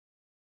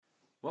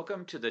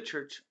Welcome to the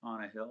Church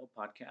on a Hill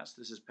podcast.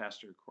 This is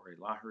Pastor Corey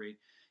Lahery,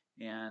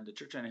 and the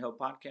Church on a Hill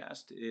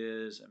podcast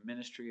is a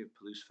ministry of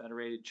Palouse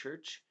Federated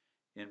Church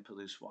in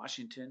Palouse,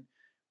 Washington.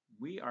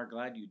 We are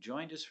glad you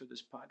joined us for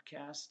this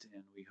podcast,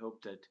 and we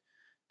hope that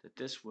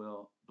this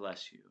will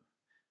bless you.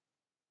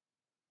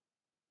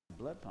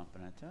 Blood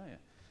pumping, I tell you.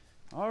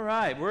 All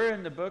right, we're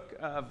in the book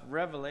of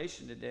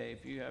Revelation today.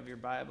 If you have your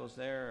Bibles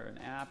there or an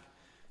app,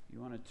 you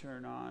want to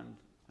turn on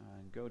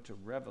and go to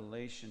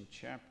Revelation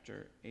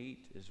chapter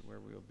 8 is where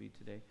we'll be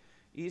today.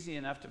 Easy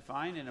enough to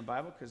find in a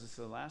Bible because it's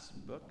the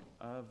last book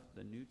of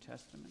the New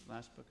Testament,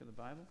 last book of the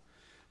Bible.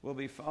 We'll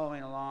be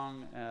following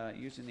along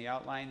using the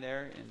outline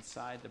there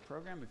inside the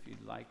program if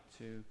you'd like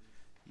to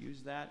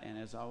use that. And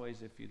as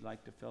always, if you'd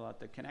like to fill out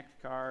the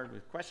Connect card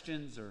with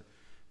questions or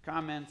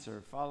comments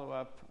or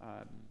follow-up,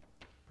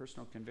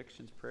 personal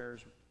convictions,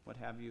 prayers, what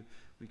have you,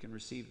 we can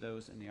receive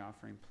those in the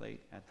offering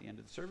plate at the end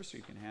of the service, or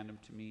you can hand them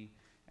to me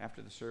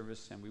after the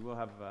service, and we will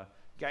have a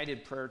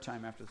guided prayer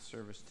time after the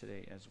service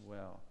today as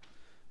well.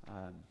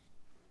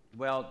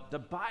 The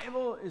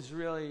Bible is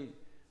really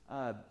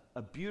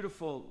a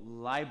beautiful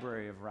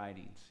library of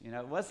writings. You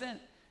know,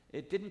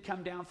 it didn't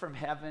come down from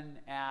heaven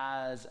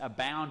as a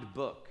bound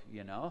book,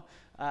 you know.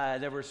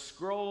 There were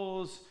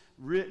scrolls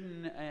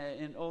written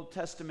in Old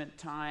Testament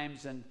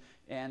times,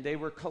 and they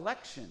were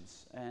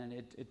collections, and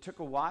it took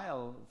a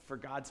while for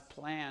God's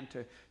plan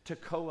to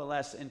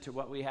coalesce into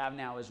what we have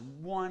now as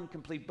one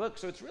complete book.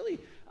 So it's really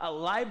a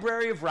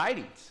library of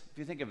writings, if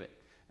you think of it.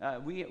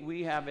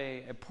 We have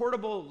a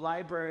portable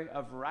library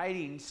of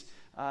writings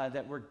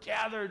that were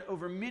gathered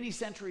over many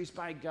centuries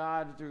by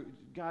God, through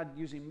God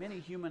using many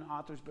human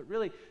authors, but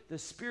really the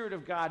Spirit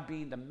of God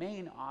being the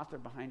main author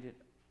behind it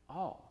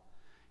all.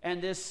 And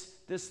this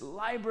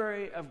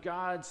library of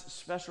God's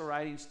special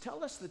writings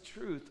tell us the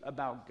truth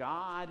about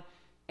God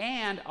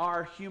and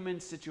our human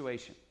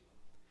situation.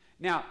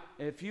 Now,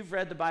 if you've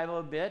read the Bible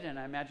a bit, and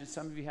I imagine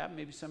some of you have,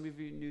 maybe some of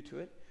you are new to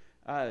it,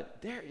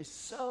 there is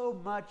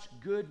so much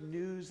good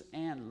news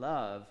and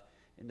love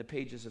in the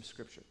pages of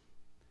Scripture.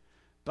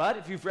 But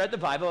if you've read the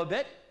Bible a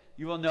bit,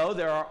 you will know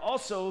there are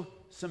also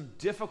some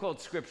difficult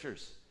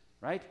scriptures,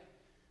 right?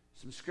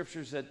 Some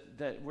scriptures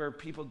that where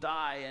people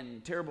die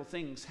and terrible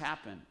things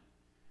happen.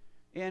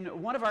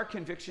 And one of our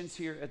convictions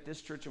here at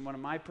this church, and one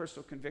of my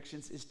personal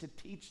convictions, is to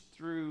teach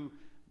through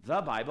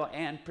the Bible,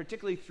 and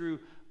particularly through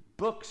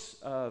books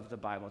of the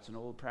Bible. It's an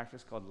old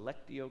practice called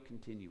Lectio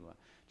Continua.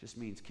 It just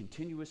means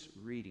continuous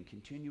reading,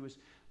 continuous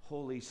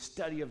holy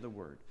study of the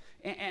Word.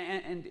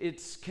 And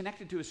it's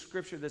connected to a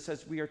scripture that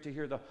says we are to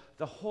hear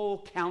the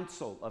whole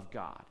counsel of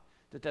God.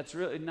 That's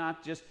really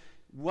not just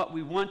what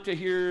we want to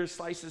hear,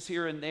 slices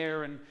here and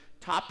there, and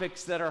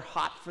topics that are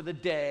hot for the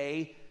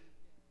day,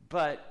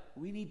 but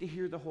we need to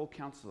hear the whole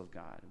counsel of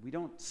God. We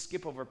don't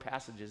skip over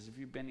passages. If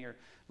you've been here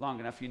long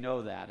enough, you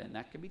know that, and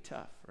that can be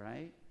tough,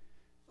 right?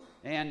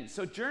 And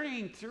so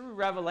journeying through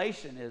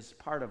Revelation is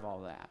part of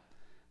all that.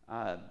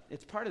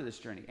 It's part of this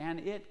journey,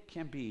 and it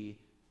can be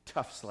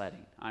tough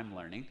sledding, I'm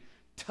learning.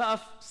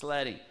 Tough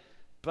sledding,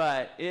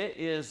 but it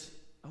is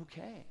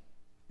okay.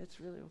 It's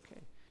really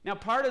okay. Now,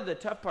 part of the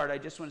tough part, I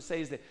just want to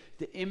say, is that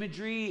the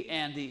imagery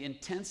and the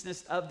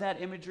intenseness of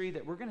that imagery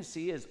that we're going to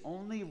see is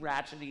only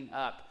ratcheting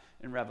up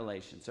in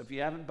Revelation. So if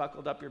you haven't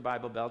buckled up your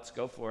Bible belts,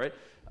 go for it,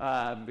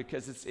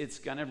 because it's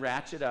going to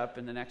ratchet up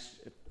in the next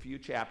few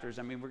chapters.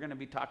 I mean, we're going to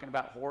be talking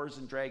about whores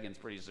and dragons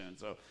pretty soon.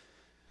 So,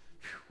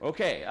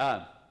 okay,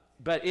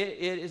 but it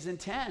is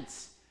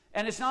intense.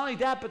 And it's not only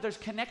that, but there's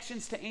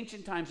connections to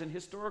ancient times and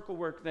historical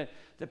work that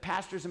the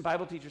pastors and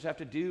Bible teachers have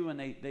to do when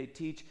they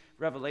teach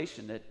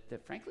Revelation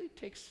that frankly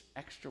takes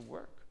extra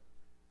work.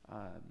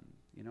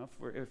 You know,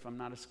 if I'm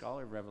not a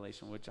scholar of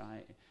Revelation, which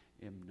I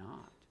am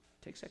not,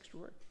 it takes extra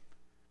work.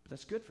 But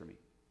that's good for me,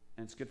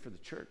 and it's good for the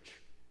church,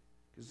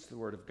 because it's the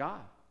Word of God.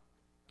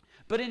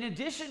 But in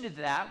addition to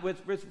that,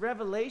 with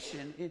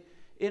Revelation,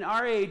 in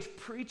our age,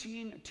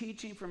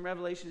 teaching from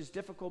Revelation is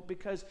difficult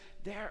because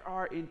there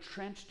are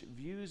entrenched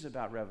views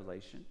about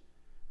Revelation,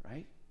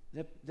 right?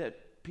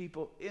 That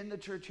people in the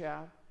church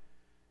have,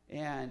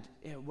 and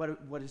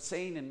what it's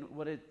saying and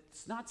what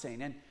it's not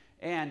saying.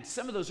 And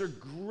some of those are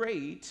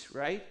great,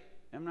 right?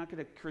 I'm not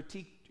going to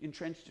critique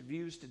entrenched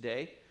views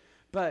today,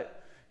 but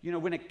you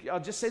know,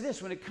 I'll just say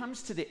this, when it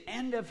comes to the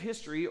end of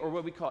history, or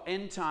what we call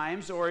end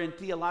times, or in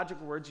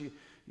theological words,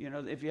 you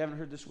know, if you haven't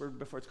heard this word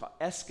before, it's called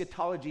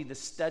eschatology, the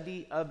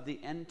study of the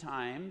end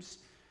times.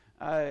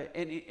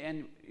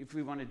 And if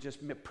we want to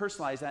just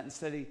personalize that and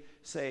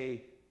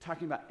say,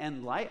 talking about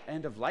end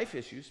of life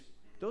issues,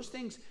 those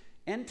things,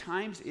 end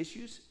times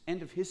issues,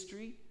 end of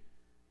history,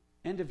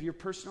 end of your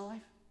personal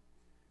life,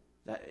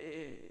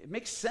 it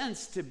makes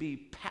sense to be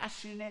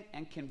passionate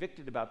and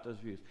convicted about those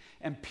views.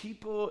 And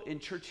people in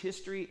church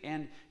history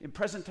and in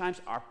present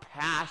times are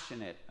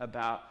passionate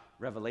about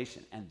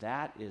Revelation, and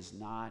that is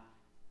not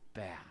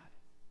bad.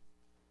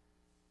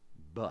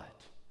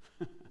 But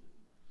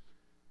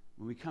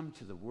when we come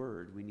to the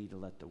Word, we need to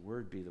let the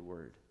Word be the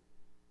Word,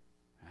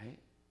 right?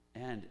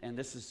 And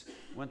this is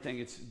one thing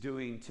it's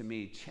doing to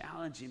me,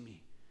 challenging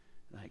me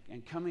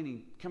and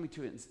coming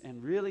to it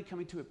and really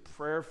coming to it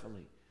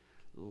prayerfully,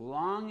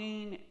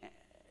 longing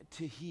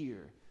to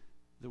hear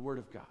the Word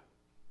of God.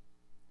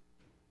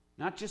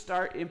 Not just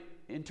our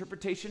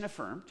interpretation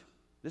affirmed.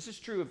 This is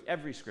true of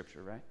every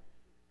Scripture, right?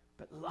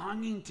 But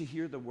longing to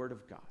hear the Word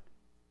of God.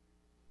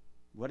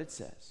 What it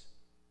says.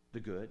 The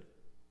good,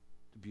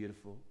 the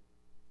beautiful,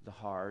 the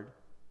hard,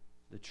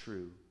 the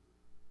true,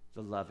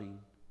 the loving,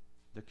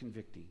 the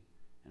convicting.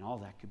 And all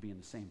that could be in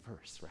the same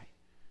verse, right?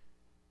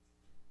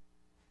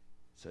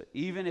 So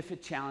even if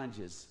it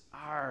challenges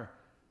our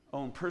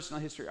own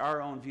personal history,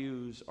 our own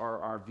views, or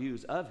our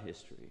views of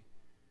history,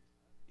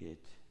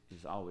 it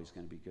is always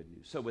going to be good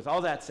news. So with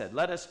all that said,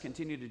 let us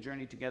continue to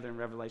journey together in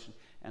Revelation,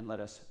 and let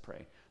us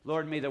pray.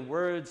 Lord, may the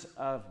words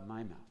of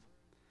my mouth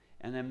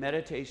and the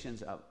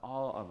meditations of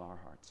all of our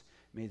hearts,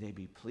 may they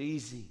be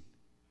pleasing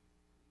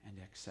and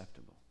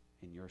acceptable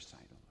in your sight,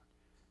 O Lord.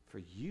 For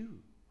you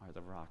are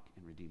the rock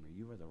and redeemer.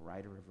 You are the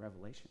writer of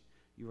Revelation.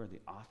 You are the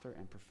author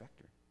and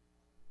perfecter.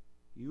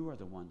 You are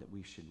the one that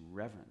we should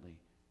reverently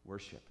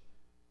worship.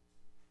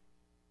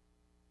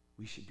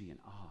 We should be in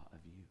awe of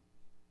you.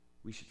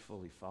 We should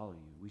fully follow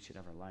you. We should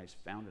have our lives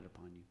founded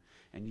upon you.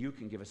 And you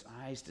can give us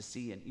eyes to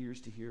see and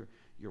ears to hear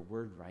your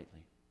word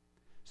rightly.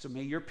 So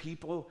may your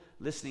people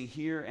listening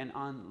here and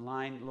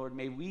online, Lord,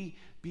 may we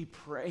be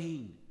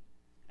praying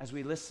as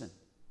we listen,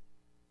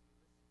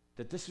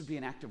 that this would be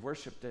an act of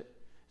worship, that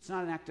it's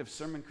not an act of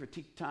sermon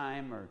critique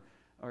time or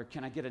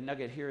can I get a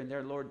nugget here and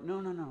there, Lord?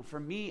 No. For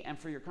me and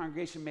for your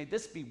congregation, may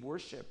this be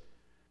worship.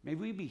 May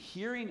we be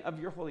hearing of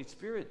your Holy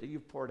Spirit that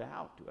you've poured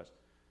out to us.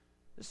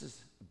 This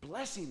is a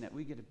blessing that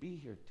we get to be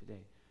here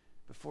today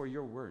before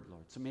your word,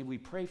 Lord. So may we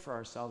pray for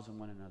ourselves and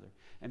one another.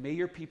 And may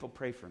your people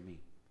pray for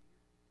me,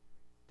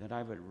 that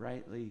I would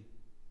rightly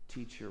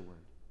teach your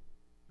word.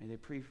 May they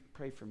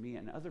pray for me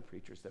and other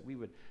preachers, that we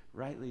would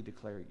rightly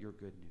declare your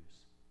good news.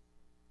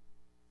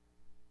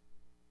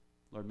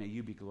 Lord, may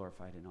you be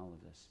glorified in all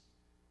of this.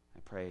 I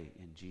pray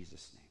in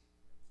Jesus'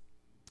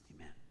 name.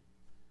 Amen.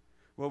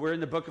 Well, we're in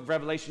the book of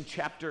Revelation,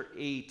 chapter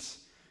 8.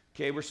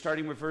 Okay, we're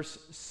starting with verse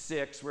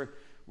 6.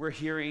 We're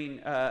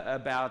hearing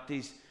about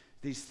these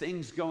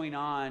things going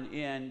on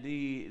in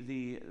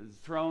the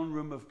throne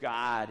room of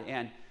God,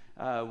 and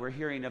we're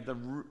hearing of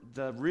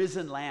the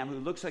risen Lamb who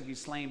looks like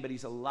he's slain, but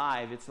he's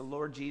alive. It's the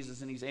Lord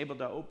Jesus, and he's able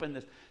to open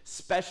this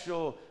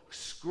special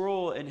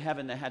scroll in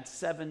heaven that had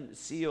 7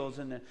 seals,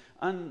 and the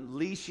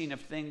unleashing of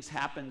things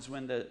happens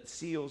when the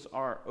seals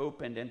are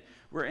opened. And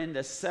we're in the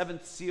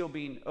 7th seal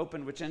being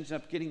opened, which ends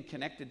up getting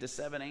connected to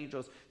 7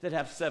 angels that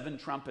have 7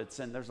 trumpets,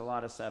 and there's a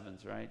lot of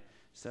 7s, right?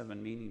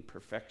 7 meaning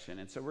perfection.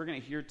 And so we're going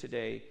to hear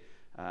today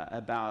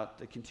about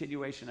the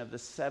continuation of the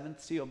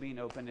 7th seal being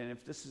opened. And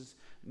if this is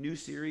new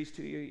series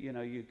to you,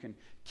 you can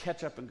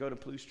catch up and go to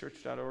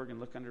PalouseChurch.org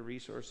and look under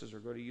resources, or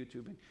go to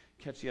YouTube and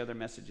catch the other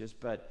messages.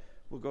 But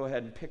we'll go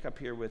ahead and pick up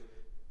here with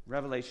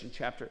Revelation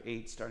chapter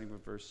 8, starting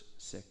with verse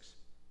 6.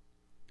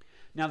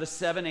 Now the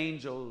 7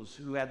 angels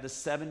who had the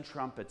 7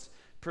 trumpets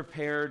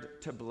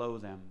prepared to blow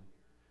them.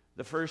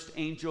 The first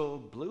angel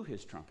blew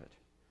his trumpet,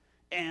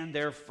 and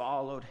there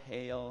followed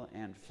hail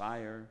and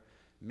fire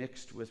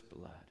mixed with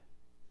blood.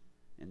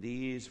 And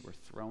these were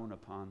thrown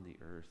upon the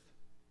earth.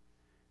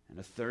 And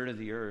a third of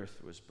the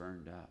earth was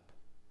burned up,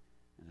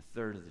 and a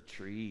third of the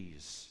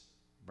trees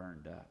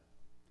burned up,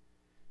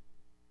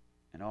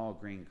 and all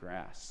green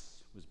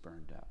grass was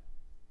burned up.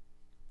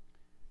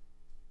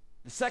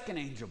 The second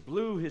angel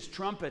blew his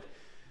trumpet,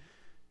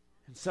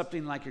 and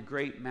something like a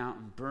great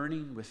mountain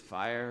burning with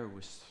fire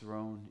was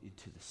thrown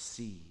into the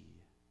sea.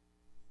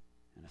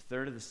 And a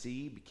third of the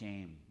sea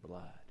became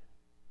blood.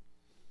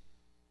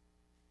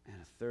 And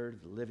a third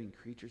of the living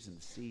creatures in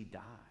the sea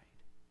died.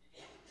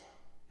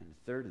 And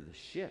a third of the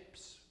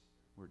ships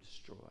were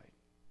destroyed.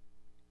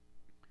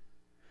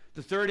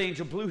 The third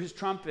angel blew his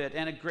trumpet,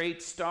 and a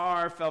great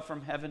star fell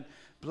from heaven,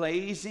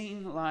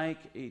 blazing like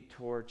a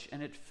torch,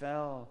 and it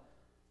fell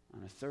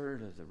on a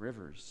third of the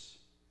rivers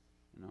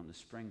and on the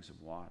springs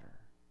of water.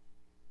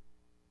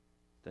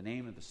 The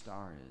name of the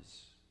star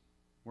is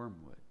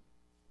Wormwood.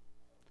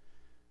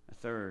 A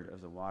third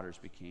of the waters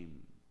became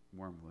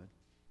wormwood,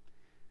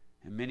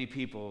 and many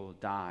people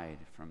died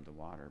from the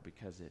water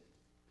because it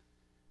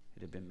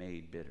had been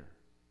made bitter.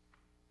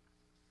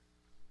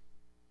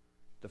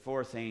 The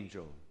fourth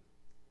angel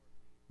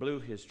blew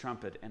his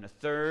trumpet, and a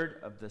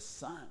third of the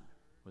sun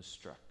was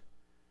struck,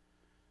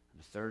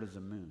 and a third of the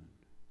moon,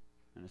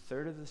 and a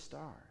third of the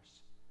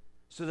stars,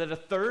 so that a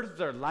third of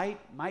their light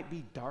might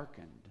be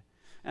darkened,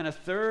 and a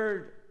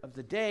third of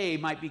the day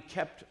might be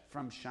kept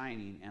from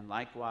shining, and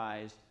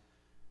likewise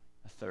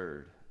a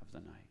third of the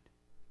night.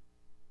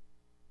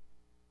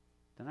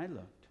 Then I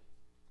looked,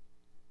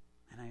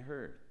 and I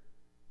heard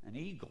an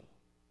eagle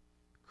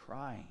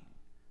crying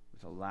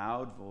with a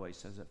loud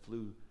voice as it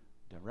flew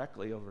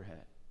directly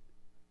overhead.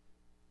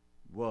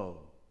 Woe,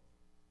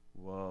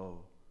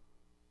 woe,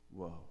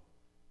 woe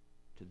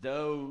to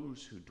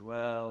those who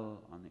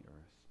dwell on the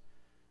earth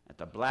at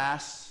the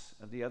blasts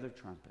of the other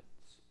trumpets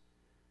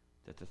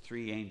that the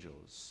 3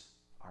 angels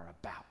are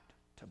about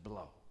to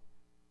blow.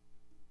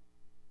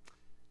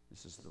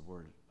 This is the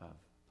word of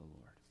the Lord.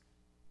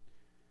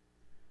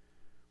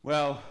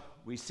 Well,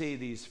 we see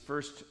these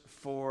first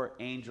four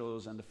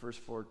angels and the first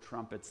four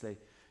trumpets. They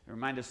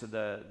remind us of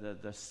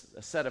the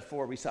set of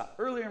four we saw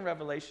earlier in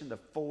Revelation, the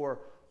four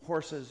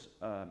horses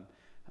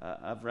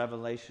of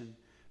Revelation.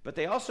 But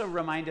they also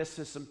remind us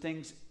of some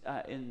things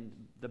in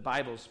the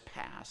Bible's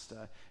past.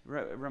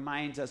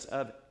 Reminds us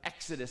of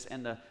Exodus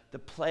and the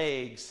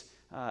plagues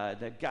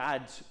that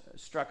God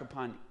struck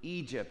upon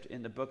Egypt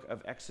in the book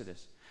of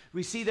Exodus.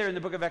 We see there in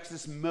the book of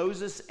Exodus,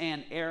 Moses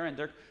and Aaron,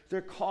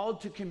 they're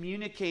called to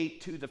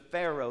communicate to the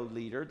Pharaoh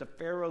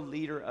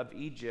leader of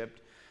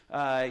Egypt.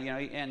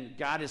 And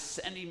God is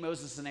sending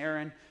Moses and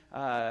Aaron,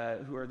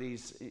 who are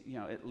these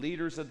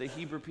leaders of the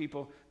Hebrew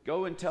people,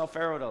 go and tell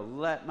Pharaoh to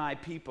let my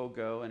people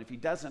go, and if he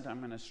doesn't, I'm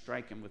going to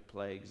strike him with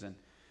plagues.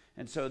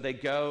 And so they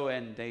go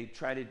and they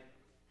try to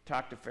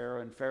talk to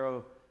Pharaoh, and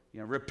Pharaoh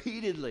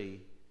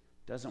repeatedly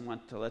doesn't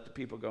want to let the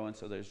people go, and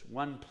so there's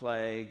one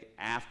plague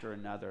after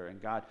another,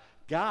 and God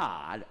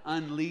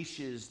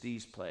unleashes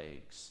these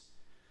plagues,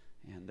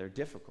 and they're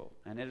difficult,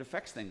 and it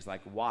affects things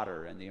like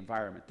water and the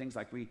environment, things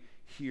like we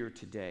hear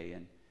today,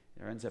 and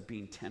there ends up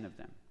being 10 of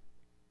them.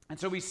 And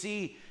so we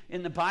see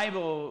in the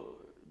Bible,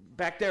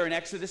 back there in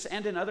Exodus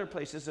and in other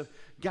places, of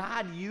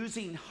God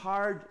using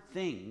hard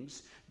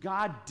things,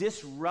 God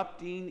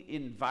disrupting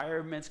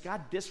environments,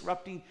 God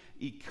disrupting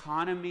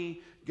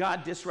economy,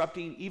 God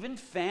disrupting even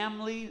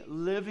family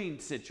living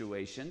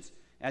situations,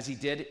 as he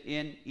did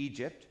in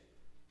Egypt,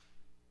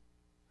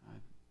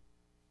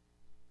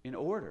 in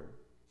order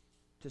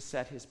to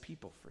set his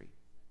people free,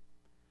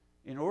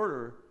 in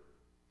order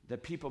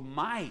that people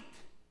might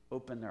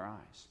open their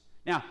eyes.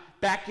 Now,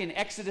 back in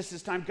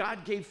Exodus's time,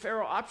 God gave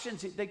Pharaoh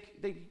options.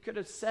 They could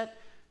have set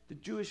the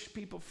Jewish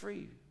people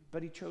free,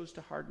 but he chose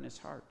to harden his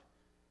heart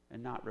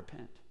and not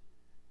repent.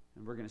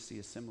 And we're going to see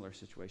a similar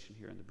situation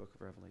here in the book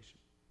of Revelation.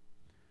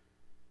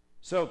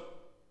 So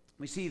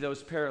we see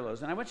those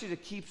parallels. And I want you to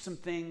keep some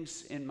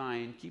things in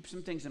mind. Keep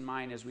some things in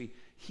mind as we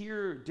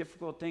hear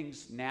difficult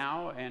things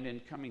now and in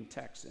coming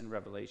texts in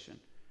Revelation.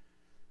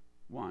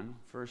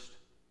 First,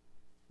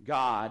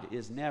 God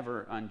is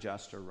never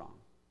unjust or wrong.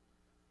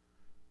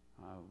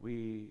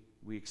 We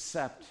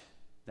accept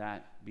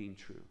that being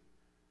true.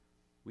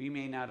 We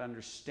may not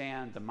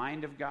understand the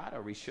mind of God,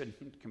 or we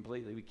shouldn't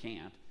completely, we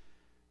can't.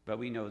 But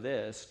we know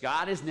this: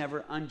 God is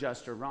never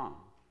unjust or wrong.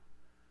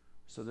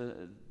 So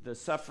the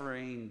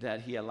suffering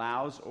that he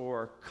allows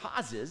or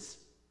causes,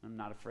 I'm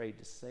not afraid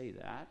to say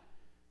that,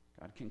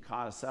 God can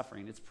cause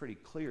suffering. It's pretty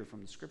clear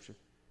from the scripture.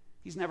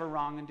 He's never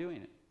wrong in doing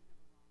it.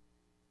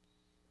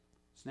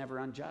 It's never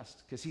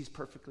unjust, because he's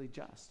perfectly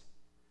just.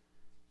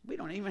 We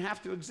don't even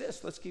have to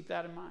exist. Let's keep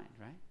that in mind,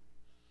 right?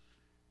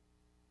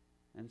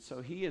 And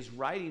so he is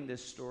writing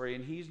this story,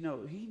 and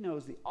he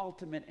knows the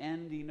ultimate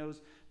end. He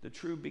knows the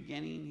true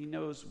beginning. He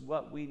knows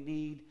what we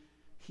need.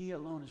 He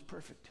alone is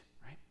perfect,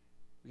 right?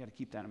 We got to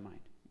keep that in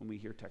mind when we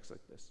hear texts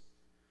like this.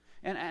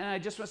 And I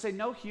just want to say,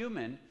 no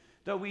human,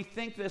 though we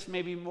think this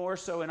maybe more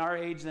so in our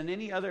age than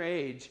any other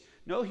age,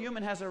 no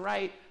human has a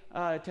right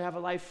to have a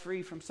life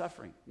free from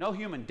suffering. No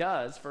human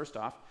does, first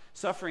off.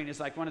 Suffering is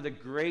like one of the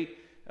great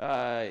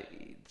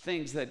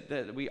things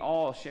that we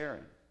all share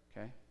in,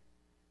 okay?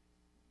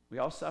 We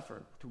all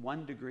suffer to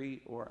one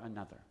degree or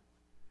another.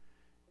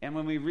 And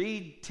when we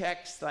read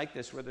texts like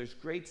this, where there's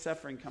great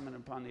suffering coming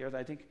upon the earth,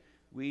 I think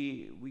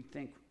we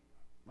think,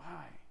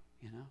 why?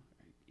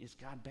 Is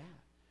God bad?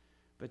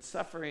 But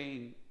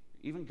suffering,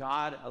 even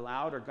God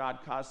allowed or God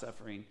caused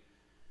suffering,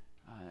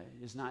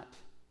 is not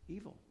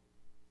evil.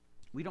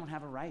 We don't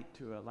have a right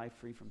to a life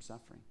free from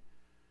suffering.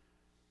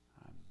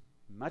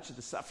 Much of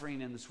the suffering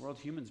in this world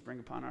humans bring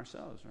upon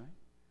ourselves, right?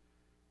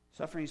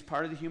 Suffering is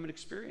part of the human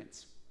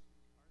experience.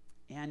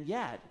 And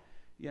yet,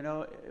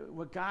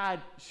 what God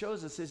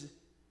shows us is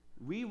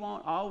we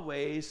won't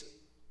always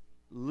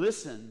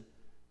listen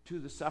to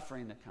the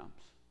suffering that comes.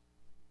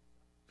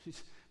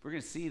 We're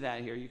going to see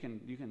that here. You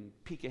can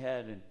peek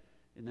ahead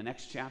in the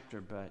next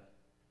chapter, but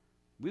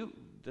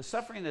the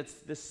suffering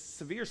this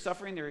severe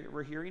suffering that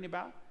we're hearing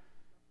about,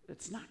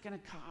 it's not going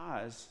to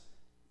cause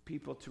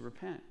people to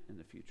repent in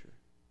the future,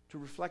 to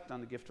reflect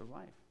on the gift of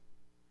life.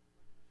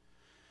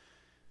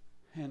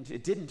 And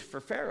it didn't for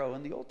Pharaoh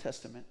in the Old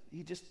Testament.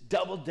 He just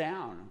doubled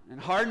down and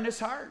hardened his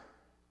heart.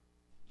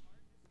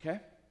 Okay?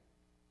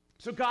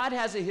 So God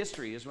has a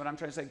history, is what I'm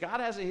trying to say.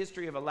 God has a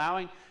history of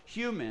allowing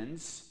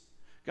humans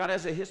to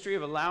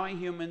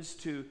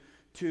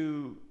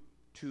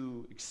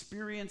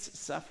experience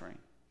suffering,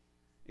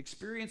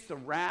 experience the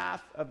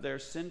wrath of their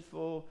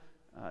sinful,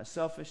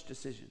 selfish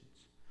decisions.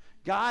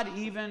 God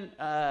even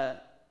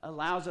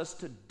allows us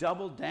to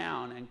double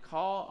down and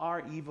call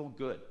our evil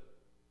good.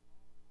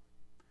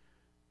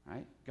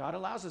 Right? God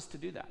allows us to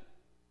do that.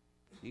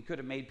 He could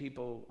have made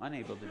people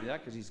unable to do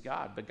that because he's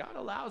God, but God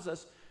allows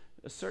us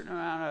a certain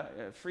amount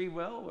of free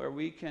will where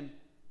we can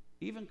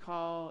even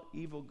call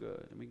evil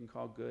good and we can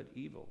call good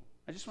evil.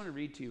 I just want to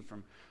read to you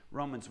from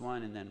Romans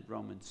 1 and then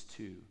Romans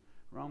 2.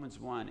 Romans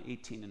 1,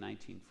 18 and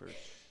 19 first.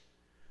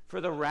 For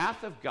the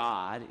wrath of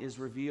God is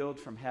revealed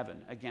from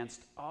heaven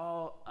against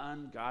all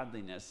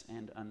ungodliness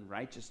and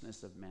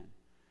unrighteousness of men,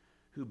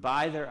 who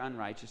by their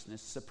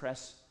unrighteousness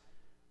suppress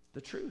the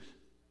truth.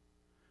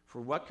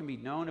 For what can be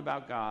known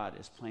about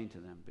God is plain to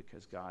them,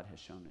 because God has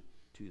shown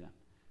it to them.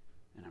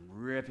 And I'm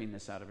ripping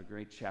this out of a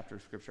great chapter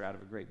of Scripture, out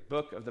of a great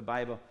book of the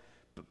Bible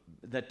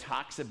that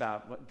talks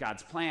about what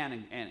God's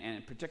plan,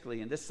 and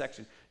particularly in this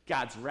section,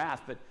 God's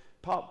wrath. But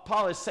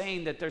Paul is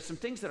saying that there's some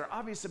things that are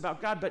obvious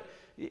about God, but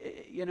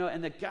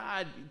and that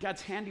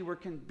God's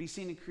handiwork can be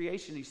seen in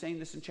creation. He's saying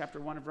this in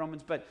chapter 1 of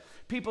Romans, but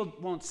people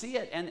won't see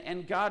it,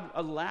 and God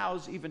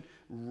allows even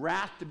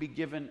wrath to be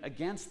given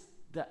against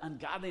the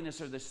ungodliness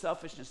or the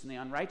selfishness and the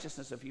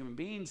unrighteousness of human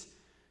beings,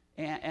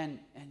 and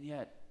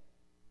yet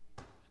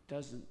it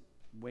doesn't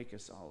wake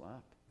us all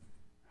up,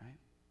 right?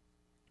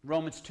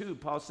 Romans 2,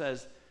 Paul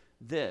says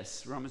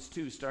this, Romans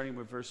 2, starting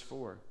with verse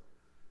 4.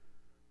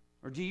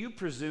 Or do you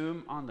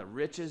presume on the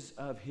riches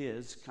of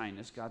his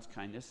kindness, God's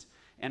kindness,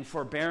 and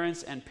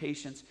forbearance and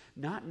patience,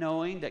 not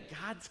knowing that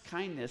God's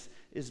kindness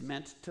is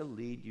meant to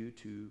lead you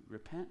to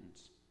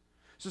repentance?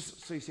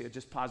 So you see,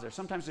 just pause there.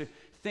 Sometimes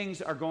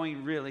things are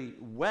going really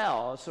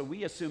well, so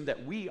we assume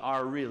that we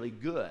are really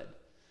good,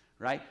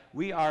 right?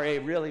 We are a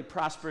really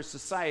prosperous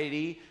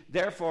society,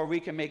 therefore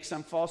we can make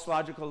some false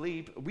logical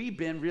leap. We've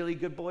been really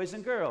good boys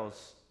and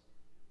girls,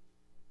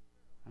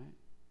 right?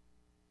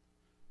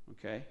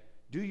 Okay.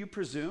 Do you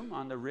presume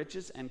on the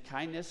riches and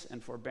kindness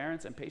and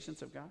forbearance and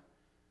patience of God?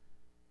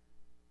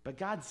 But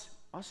God's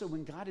also,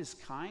 when God is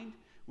kind,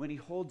 when he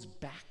holds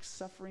back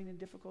suffering and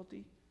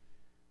difficulty,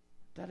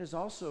 that is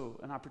also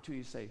an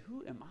opportunity to say,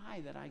 who am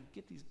I that I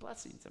get these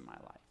blessings in my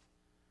life?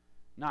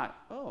 Not,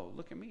 oh,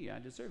 look at me, I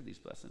deserve these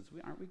blessings.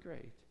 Aren't we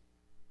great?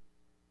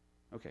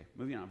 Okay,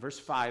 moving on. Verse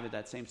 5 of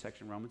that same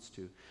section, Romans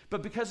 2.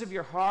 But because of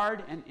your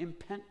hard and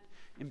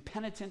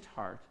impenitent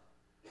heart,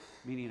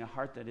 meaning a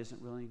heart that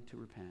isn't willing to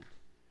repent,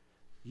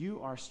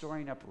 you are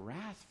storing up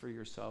wrath for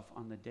yourself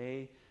on the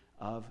day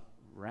of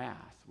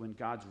wrath, when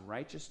God's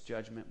righteous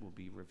judgment will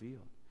be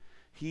revealed.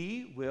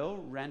 He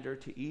will render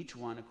to each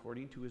one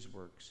according to his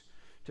works.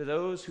 To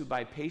those who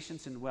by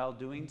patience and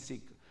well-doing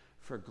seek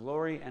for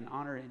glory and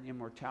honor and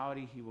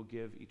immortality, he will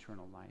give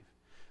eternal life.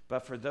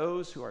 But for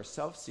those who are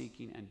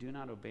self-seeking and do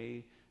not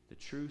obey the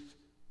truth,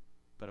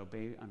 but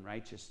obey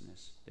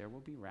unrighteousness, there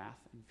will be wrath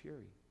and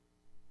fury.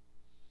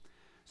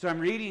 So I'm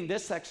reading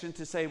this section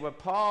to say what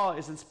Paul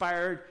is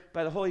inspired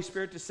by the Holy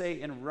Spirit to say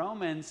in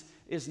Romans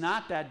is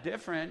not that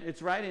different.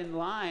 It's right in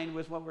line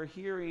with what we're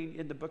hearing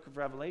in the book of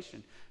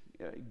Revelation.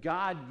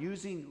 God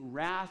using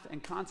wrath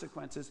and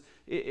consequences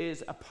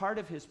is a part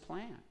of his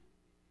plan.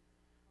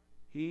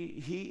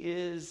 He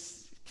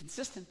is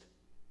consistent.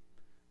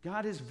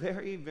 God is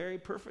very, very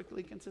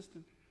perfectly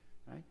consistent,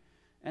 right?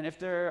 And if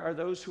there are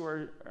those who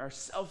are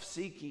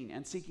self-seeking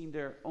and seeking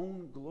their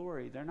own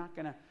glory, they're not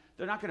going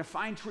to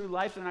find true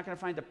life. They're not going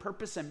to find the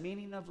purpose and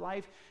meaning of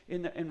life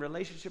in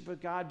relationship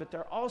with God, but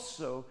they're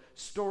also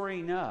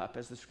storing up,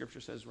 as the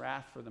scripture says,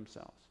 wrath for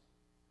themselves.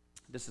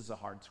 This is a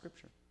hard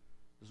scripture.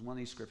 This is one of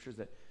these scriptures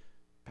that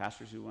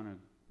pastors who want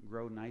to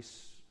grow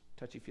nice,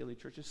 touchy-feely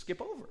churches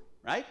skip over,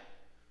 right?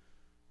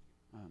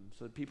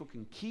 So that people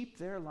can keep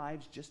their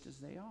lives just as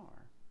they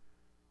are.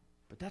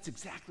 But that's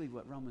exactly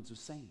what Romans was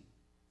saying.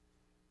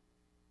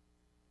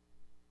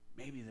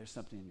 Maybe there's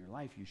something in your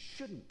life you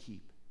shouldn't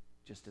keep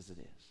just as it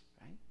is,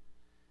 right?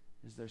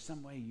 Is there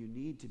some way you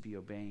need to be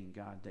obeying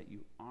God that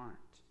you aren't?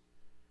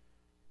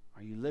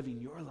 Are you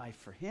living your life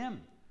for him?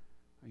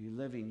 Are you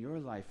living your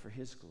life for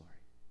his glory?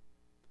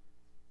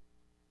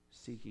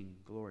 Seeking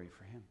glory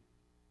for him.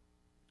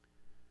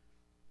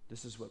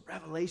 This is what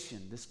Revelation,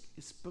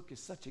 this book is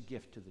such a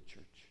gift to the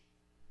church.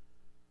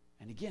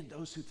 And again,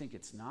 those who think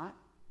it's not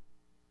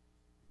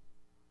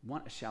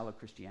want a shallow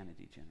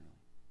Christianity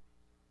generally.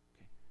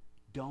 Okay?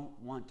 Don't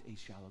want a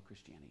shallow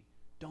Christianity.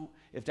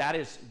 If that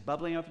is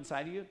bubbling up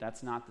inside of you,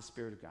 that's not the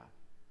Spirit of God.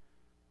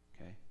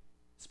 Okay?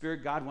 Spirit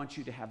of God wants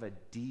you to have a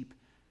deep,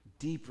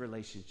 deep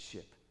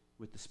relationship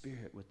with the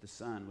Spirit, with the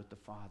Son, with the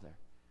Father.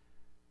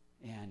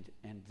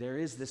 And there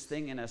is this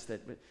thing in us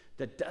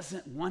that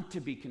doesn't want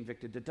to be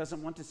convicted, that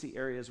doesn't want to see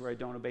areas where I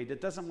don't obey,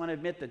 that doesn't want to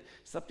admit that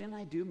something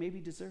I do maybe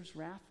deserves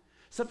wrath.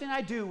 Something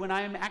I do when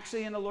I am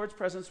actually in the Lord's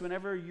presence,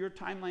 whenever your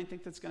timeline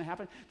thinks that's going to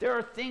happen. There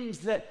are things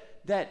that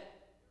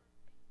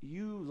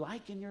you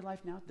like in your life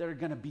now that are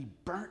going to be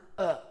burnt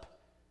up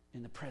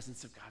in the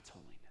presence of God's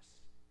holiness.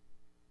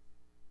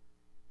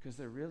 Because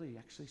they're really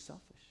actually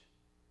selfish.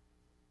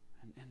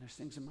 And there's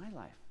things in my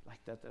life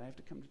like that I have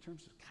to come to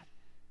terms with. God,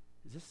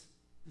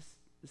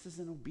 this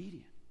isn't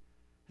obedient.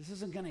 This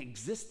isn't going to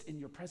exist in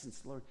your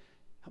presence. Lord,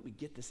 help me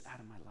get this out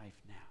of my life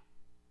now.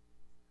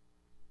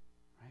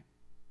 Right?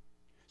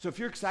 So if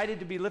you're excited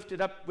to be lifted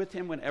up with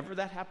him whenever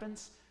that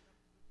happens,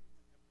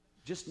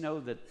 just know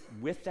that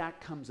with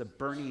that comes a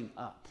burning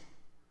up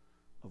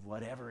of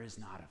whatever is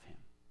not of him.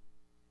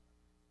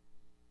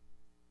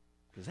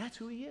 Because that's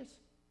who he is.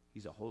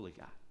 He's a holy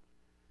God.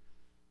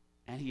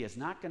 And he is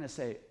not going to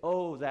say,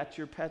 oh, that's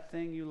your pet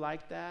thing, you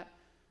like that?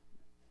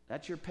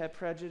 That's your pet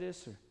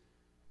prejudice? Or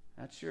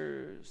that's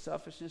your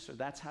selfishness, or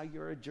that's how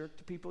you're a jerk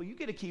to people, you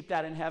get to keep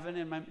that in heaven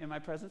in my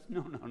presence.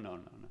 No.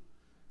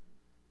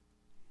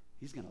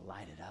 He's going to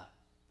light it up.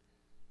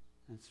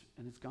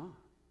 And it's gone,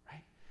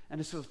 right?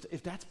 And so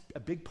if that's a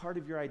big part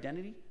of your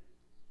identity,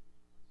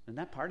 then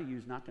that part of you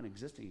is not going to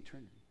exist in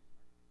eternity.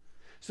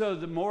 So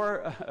the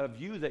more of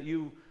you that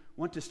you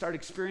want to start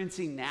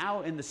experiencing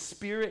now in the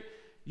Spirit,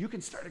 you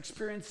can start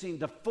experiencing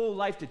the full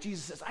life that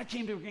Jesus says, I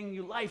came to bring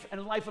you life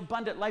and life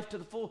abundant, life to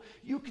the full.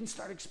 You can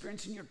start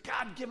experiencing your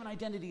God-given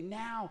identity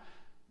now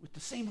with the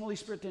same Holy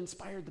Spirit that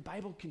inspired the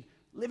Bible can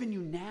live in you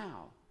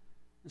now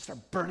and start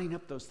burning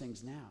up those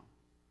things now,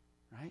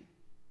 right?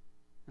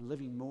 And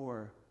living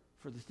more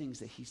for the things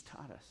that he's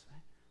taught us,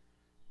 right?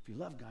 If you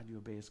love God, you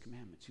obey his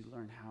commandments. You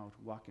learn how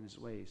to walk in his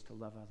ways, to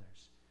love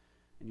others.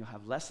 And you'll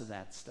have less of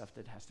that stuff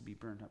that has to be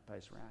burned up by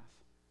his wrath.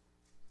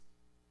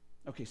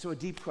 Okay, so a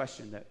deep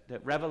question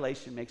that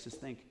Revelation makes us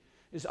think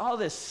is all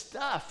this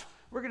stuff.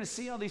 We're going to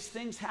see all these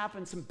things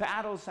happen, some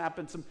battles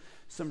happen,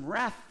 some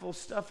wrathful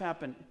stuff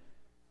happen.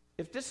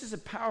 If this is a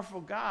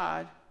powerful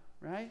God,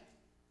 right?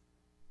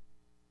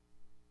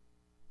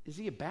 Is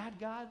he a bad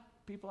God,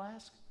 people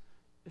ask?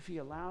 If he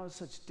allows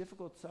such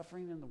difficult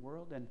suffering in the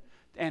world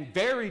and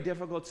very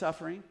difficult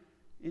suffering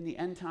in the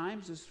end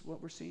times is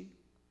what we're seeing?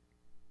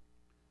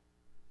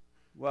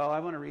 Well, I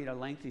want to read a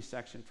lengthy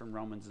section from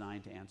Romans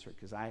 9 to answer it,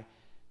 because I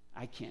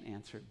can't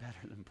answer it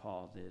better than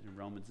Paul did in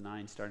Romans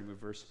 9, starting with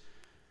verse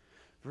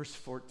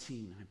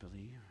 14, I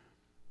believe.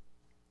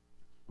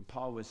 When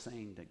Paul was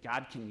saying that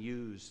God can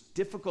use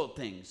difficult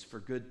things for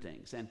good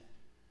things. And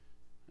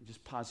I'll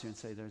just pause here and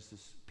say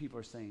people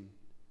are saying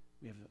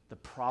we have the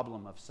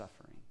problem of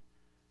suffering,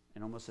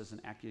 and almost as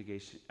an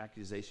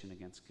accusation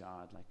against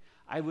God. Like,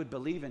 I would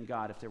believe in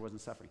God if there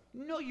wasn't suffering.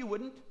 No, you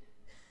wouldn't.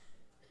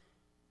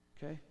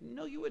 Okay?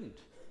 No, you wouldn't.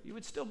 You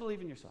would still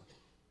believe in yourself.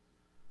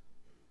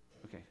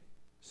 Okay.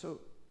 So,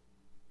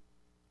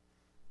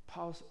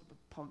 Paul,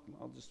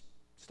 I'll just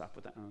stop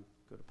with that and I'll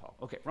go to Paul.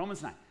 Okay,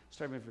 Romans 9,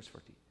 starting with verse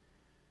 14.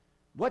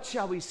 What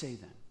shall we say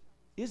then?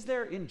 Is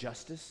there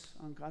injustice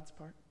on God's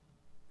part?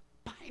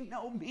 By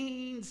no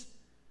means.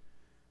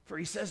 For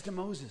he says to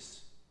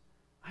Moses,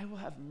 I will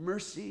have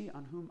mercy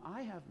on whom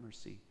I have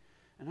mercy,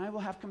 and I will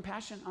have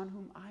compassion on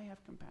whom I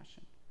have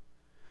compassion.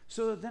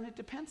 So then it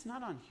depends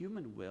not on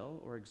human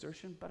will or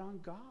exertion, but on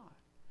God,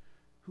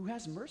 who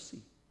has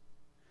mercy.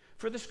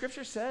 For the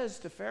scripture says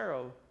to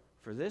Pharaoh,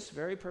 for this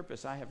very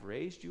purpose I have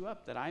raised you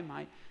up, that I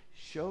might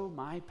show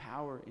my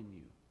power in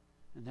you,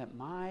 and that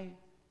my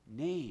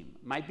name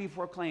might be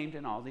proclaimed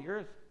in all the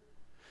earth.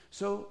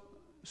 So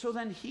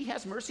then he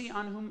has mercy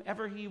on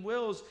whomever he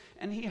wills,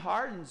 and he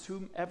hardens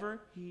whomever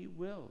he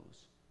wills.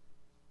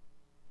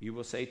 You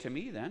will say to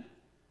me then,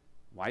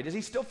 why does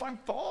he still find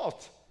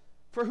fault?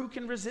 For who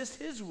can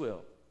resist his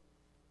will?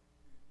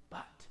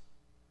 But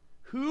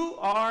who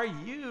are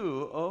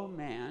you, O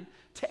man,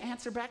 to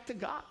answer back to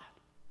God?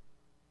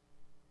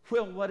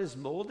 Will what is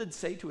molded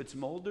say to its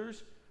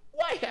molders,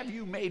 why have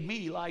you made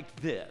me like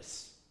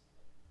this?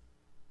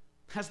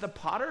 Has the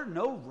potter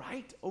no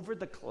right over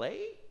the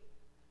clay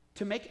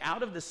to make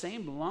out of the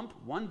same lump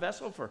one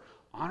vessel for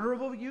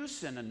honorable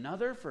use and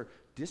another for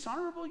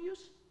dishonorable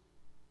use?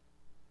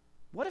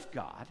 What if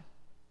God,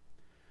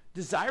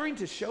 desiring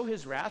to show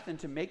his wrath and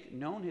to make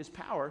known his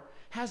power,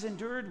 has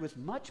endured with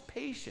much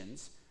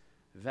patience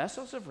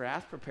vessels of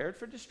wrath prepared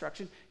for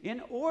destruction,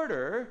 in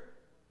order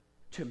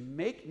to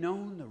make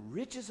known the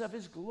riches of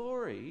his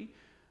glory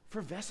for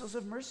vessels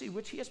of mercy,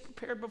 which he has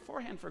prepared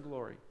beforehand for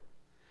glory?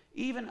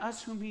 Even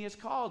us whom he has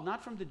called,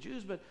 not from the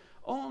Jews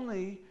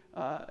only,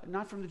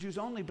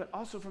 but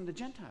also from the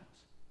Gentiles.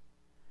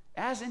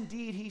 As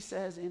indeed he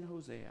says in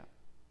Hosea,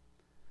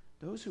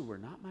 those who were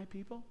not my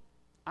people,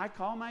 I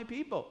call my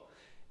people.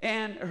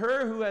 And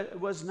her who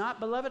was not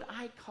beloved,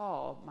 I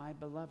call my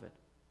beloved.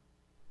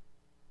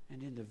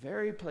 And in the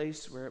very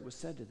place where it was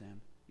said to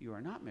them, you are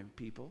not my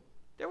people,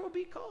 there will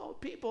be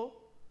people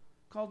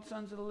called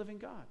sons of the living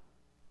God.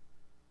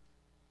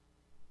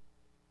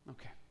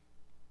 Okay.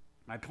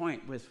 My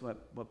point with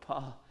what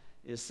Paul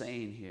is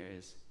saying here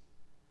is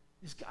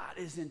God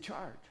is in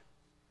charge.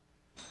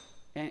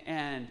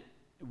 And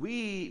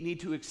we need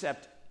to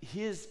accept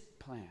his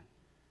plan.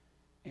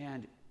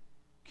 And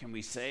can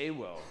we say,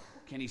 well,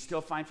 can he still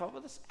find fault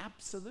with us?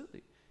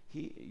 Absolutely.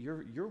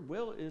 Your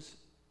will is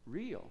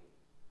real,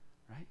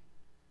 right?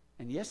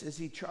 And yes, is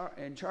he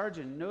in charge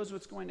and knows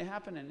what's going to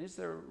happen? And is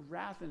there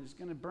wrath and is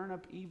going to burn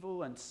up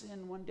evil and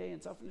sin one day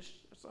and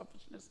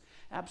selfishness?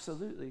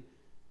 Absolutely.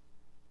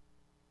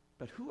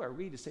 But who are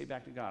we to say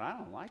back to God, I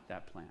don't like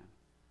that plan?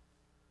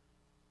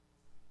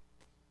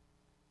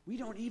 We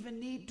don't even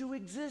need to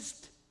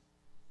exist.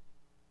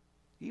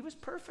 He was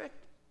perfect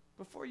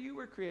before you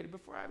were created,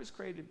 before I was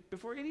created,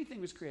 before anything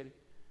was created.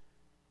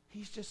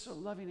 He's just so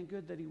loving and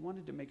good that he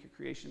wanted to make a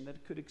creation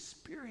that could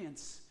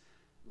experience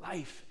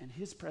life and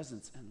his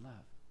presence and love.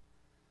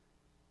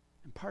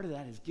 And part of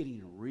that is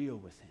getting real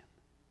with him.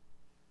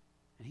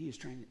 And he is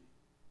trying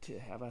to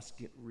have us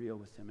get real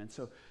with him. And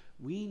so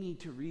we need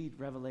to read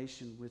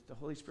Revelation with the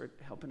Holy Spirit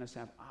helping us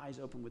have eyes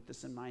open with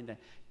this in mind, that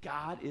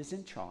God is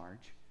in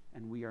charge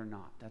and we are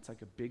not. That's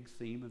like a big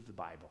theme of the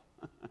Bible.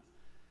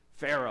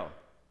 Pharaoh,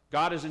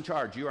 God is in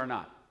charge, you are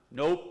not.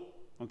 Nope.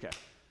 Okay.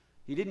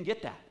 He didn't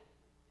get that.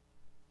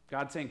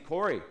 God saying,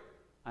 Corey,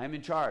 I am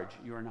in charge,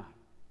 you are not.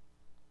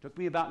 Took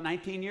me about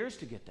 19 years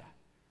to get that.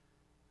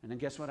 And then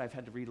guess what? I've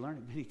had to relearn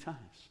it many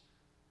times.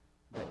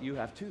 But you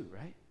have too,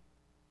 right?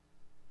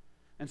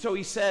 And so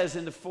he says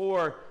in the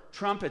 4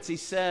 trumpets, he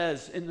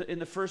says in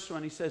the first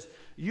one, he says,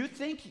 you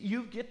think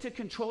you get to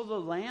control the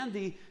land,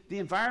 the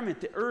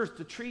environment, the earth,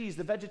 the trees,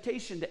 the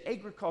vegetation, the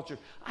agriculture.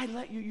 I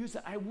let you use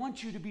it. I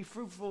want you to be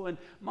fruitful and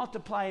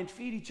multiply and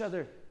feed each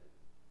other.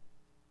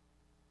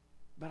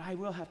 But I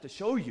will have to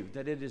show you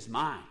that it is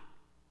mine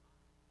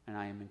and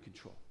I am in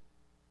control.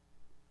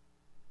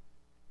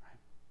 Right?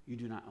 You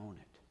do not own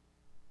it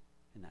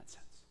in that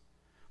sense.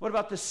 What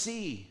about the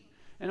sea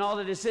and all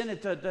that is in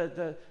it,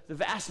 the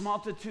vast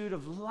multitude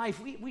of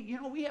life? We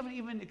haven't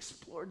even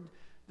explored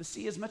the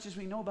sea as much as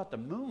we know about the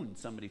moon,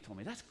 somebody told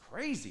me. That's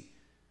crazy.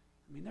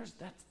 I mean,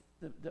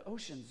 the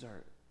oceans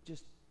are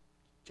just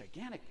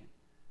gigantic.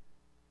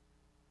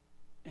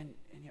 And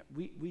yet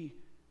we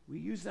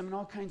use them in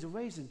all kinds of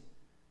ways. And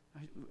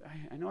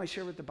I know I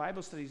shared with the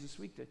Bible studies this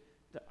week that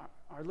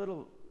our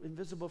little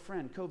invisible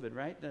friend, COVID,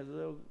 right? The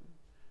little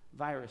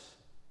virus.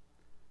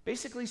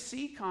 Basically,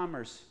 sea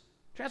commerce,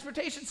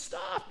 transportation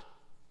stopped.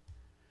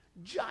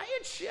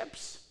 Giant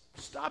ships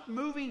stopped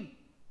moving.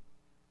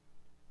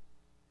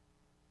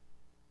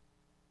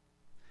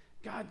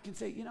 God can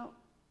say,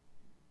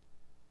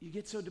 you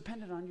get so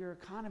dependent on your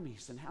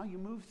economies and how you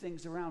move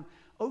things around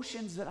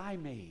oceans that I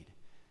made.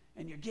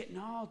 And you're getting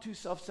all too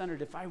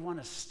self-centered. If I want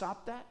to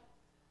stop that,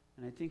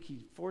 and I think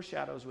he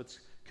foreshadows what's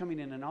coming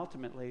in an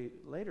ultimately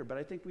later, but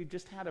I think we've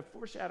just had a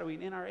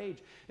foreshadowing in our age.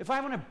 If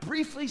I want to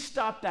briefly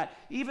stop that,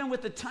 even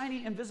with the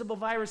tiny invisible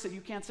virus that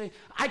you can't say,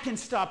 I can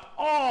stop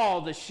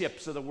all the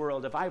ships of the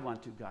world if I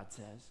want to, God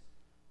says.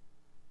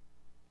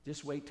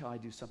 Just wait till I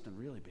do something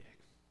really big.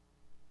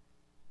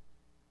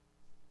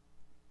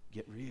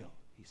 Get real,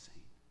 he's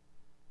saying.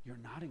 You're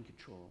not in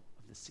control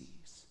of the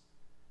seas.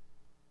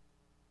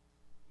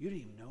 You don't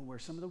even know where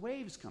some of the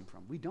waves come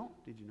from. We don't.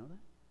 Did you know that?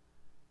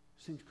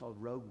 Things called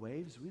rogue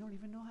waves, we don't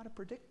even know how to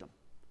predict them,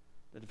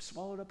 that have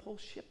swallowed up whole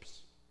ships.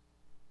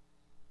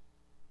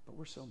 But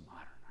we're so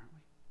modern, aren't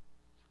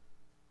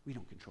we? We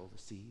don't control the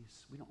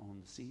seas. We don't own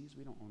the seas.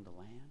 We don't own the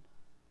land.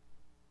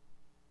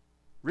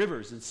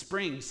 Rivers and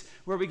springs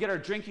where we get our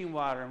drinking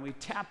water and we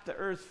tap the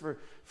earth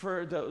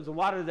for the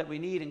water that we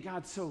need, and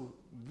God so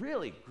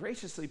really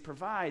graciously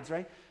provides,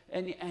 right?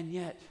 And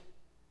yet,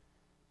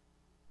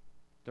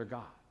 they're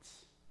God's.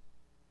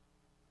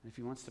 And if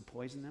he wants to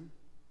poison them,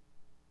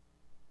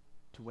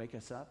 to wake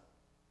us up,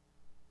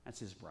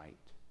 that's his right.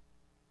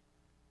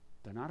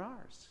 They're not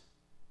ours.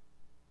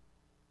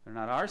 They're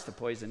not ours to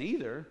poison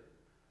either.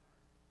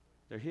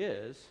 They're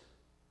his.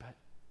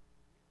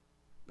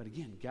 But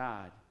again,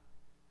 God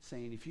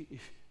saying,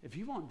 if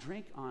you won't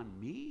drink on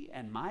me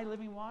and my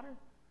living water,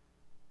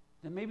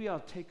 then maybe I'll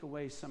take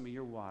away some of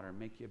your water and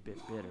make you a bit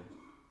bitter.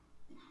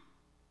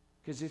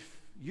 Because if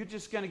you're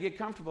just going to get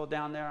comfortable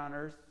down there on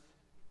earth,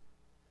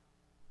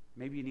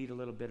 maybe you need a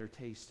little bitter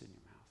taste in your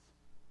mouth.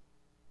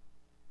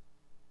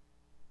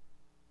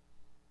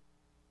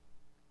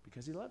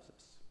 Because he loves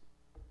us.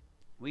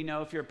 We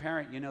know if you're a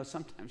parent,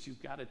 sometimes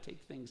you've got to take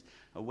things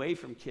away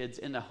from kids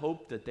in the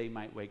hope that they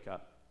might wake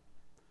up.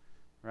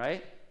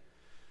 Right?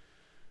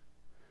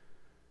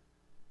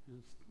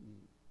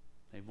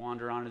 They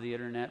wander onto the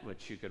internet,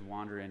 which you could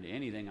wander into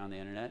anything on the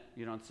internet.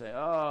 You don't say,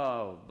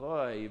 oh,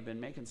 boy, you've been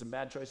making some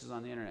bad choices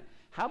on the internet.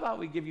 How about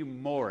we give you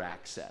more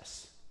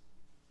access?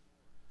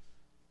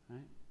 Right?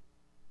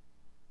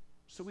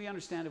 So we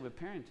understand it with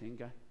parenting.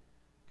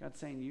 God's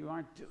saying, you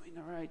aren't doing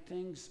the right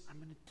things. I'm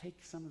going to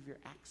take some of your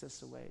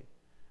access away.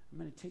 I'm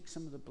going to take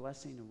some of the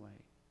blessing away.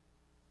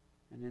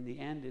 And in the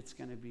end, it's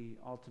going to be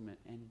ultimate.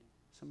 And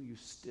some of you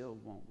still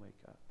won't wake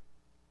up.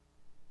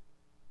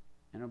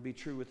 And it'll be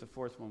true with the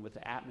fourth one, with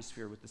the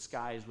atmosphere, with the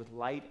skies, with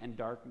light and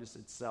darkness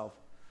itself.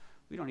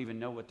 We don't even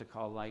know what to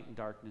call light and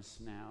darkness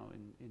now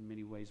in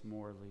many ways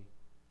morally.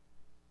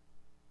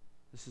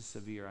 This is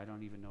severe. I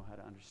don't even know how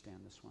to understand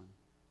this one.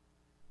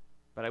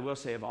 But I will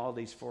say of all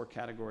these 4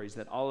 categories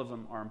that all of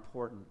them are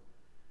important.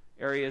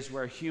 Areas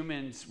where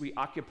humans, we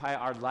occupy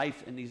our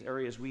life in these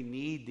areas. We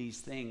need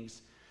these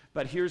things.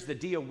 But here's the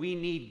deal. We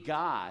need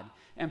God.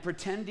 And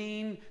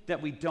pretending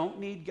that we don't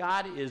need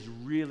God is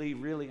really,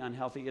 really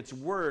unhealthy. It's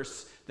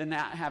worse than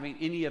not having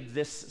any of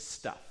this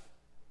stuff.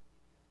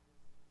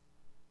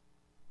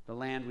 The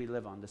land we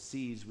live on, the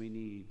seas we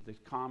need, the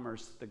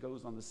commerce that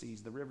goes on the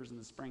seas, the rivers and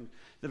the springs,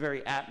 the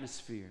very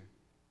atmosphere.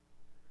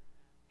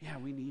 Yeah,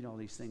 we need all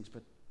these things,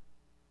 but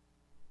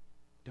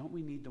don't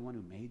we need the one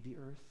who made the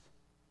earth?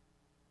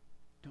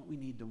 Don't we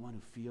need the one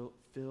who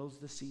fills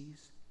the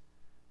seas?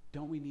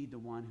 Don't we need the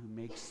one who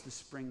makes the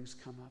springs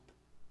come up?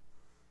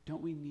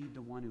 Don't we need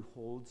the one who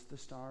holds the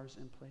stars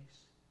in place?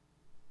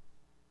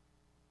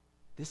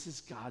 This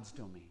is God's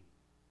domain.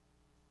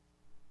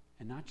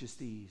 And not just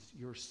these.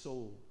 Your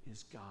soul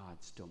is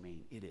God's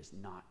domain. It is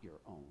not your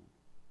own.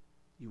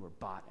 You were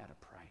bought at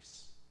a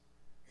price.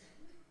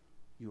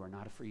 You are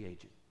not a free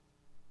agent.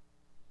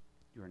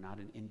 You are not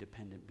an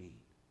independent being.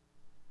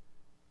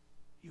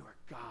 You are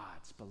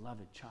God's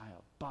beloved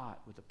child,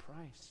 bought with a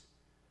price.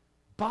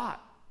 Bought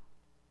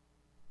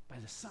by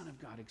the Son of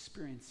God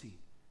experiencing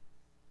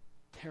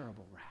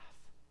terrible wrath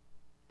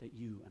that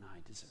you and I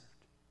deserved.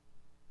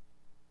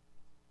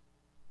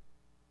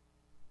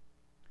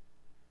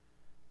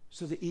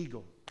 So the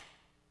eagle.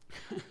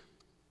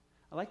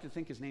 I like to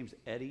think his name's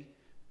Eddie.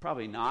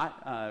 Probably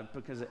not,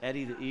 because of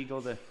Eddie the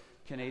Eagle, the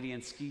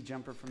Canadian ski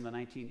jumper from the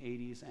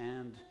 1980s,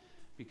 and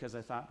because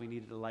I thought we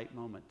needed a light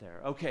moment there.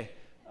 Okay,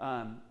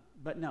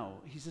 but no,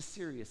 he's a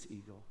serious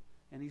eagle,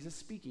 and he's a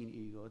speaking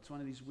eagle. It's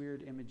one of these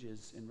weird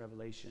images in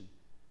Revelation.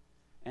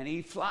 And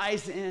he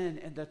flies in,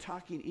 and the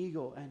talking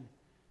eagle, and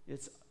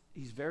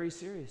he's very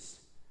serious.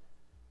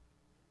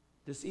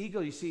 This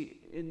eagle, you see,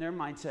 in their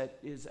mindset,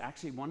 is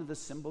actually one of the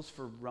symbols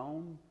for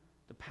Rome,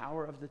 the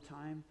power of the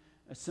time,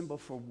 a symbol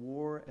for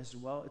war as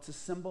well. It's a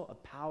symbol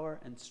of power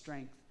and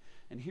strength.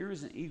 And here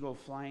is an eagle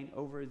flying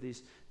over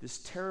this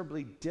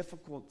terribly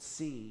difficult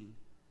scene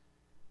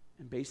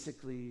and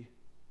basically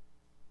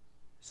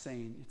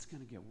saying, it's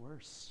going to get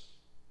worse.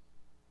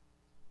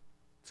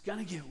 It's going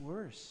to get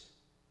worse.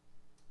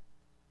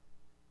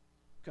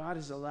 God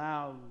has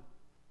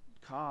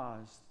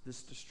caused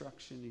this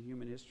destruction in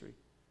human history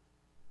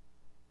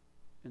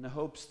in the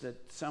hopes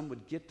that some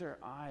would get their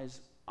eyes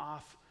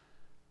off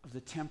of the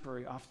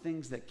temporary, off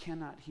things that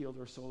cannot heal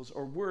their souls,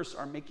 or worse,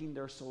 are making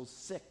their souls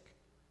sick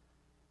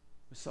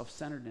with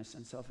self-centeredness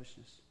and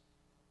selfishness.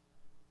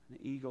 And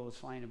the eagle is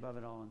flying above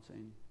it all and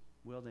saying,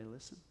 will they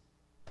listen?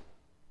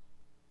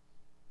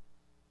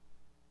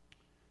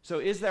 So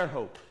is there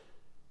hope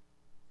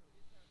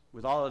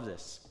with all of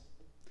this?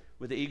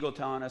 With the eagle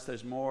telling us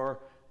there's more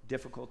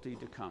difficulty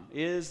to come.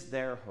 Is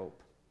there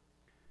hope?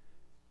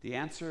 The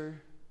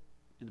answer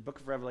in the book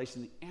of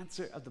Revelation, the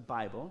answer of the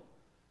Bible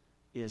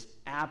is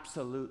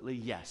absolutely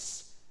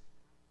yes.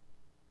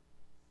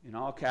 In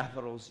all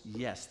capitals,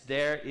 yes,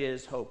 there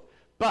is hope.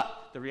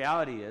 But the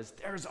reality is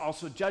there's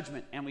also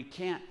judgment, and we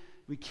can't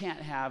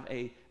have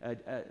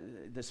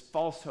this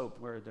false hope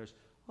where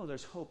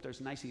there's hope,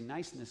 there's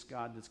niceness,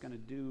 God, that's going to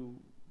do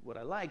what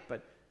I like,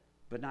 but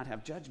not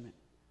have judgment.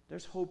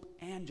 There's hope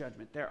and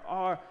judgment. There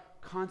are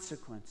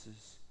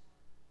consequences.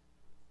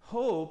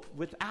 Hope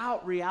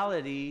without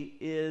reality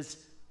is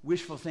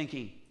wishful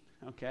thinking,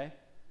 okay?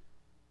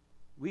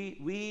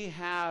 We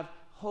have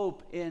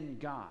hope in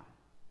God.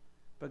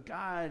 But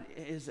God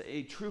is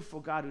a truthful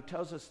God who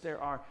tells us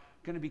there are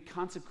going to be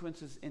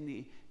consequences in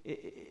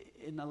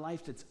the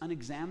life that's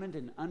unexamined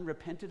and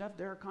unrepented of.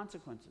 There are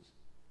consequences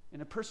in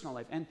a personal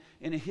life. And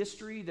in a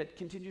history that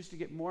continues to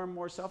get more and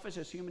more selfish,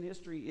 as human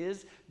history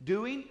is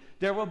doing,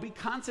 there will be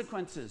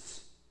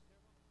consequences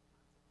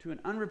to an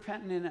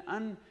unrepentant and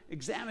an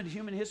unexamined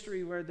human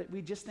history where that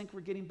we just think we're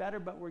getting better,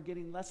 but we're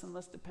getting less and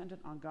less dependent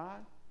on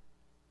God.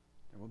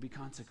 There will be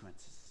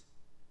consequences.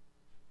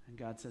 And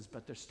God says,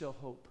 but there's still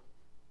hope.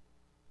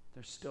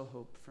 There's still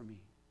hope for me.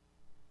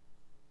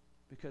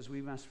 Because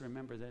we must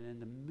remember that in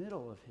the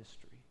middle of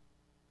history,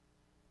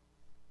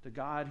 the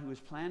God who is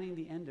planning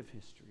the end of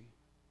history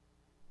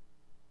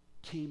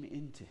came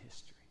into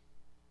history.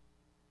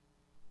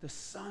 The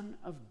Son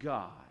of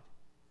God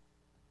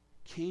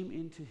came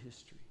into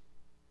history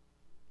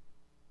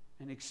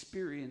and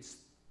experienced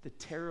the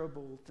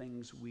terrible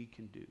things we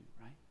can do,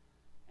 right?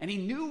 And he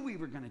knew we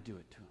were going to do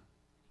it to him.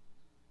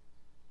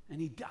 And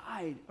he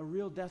died a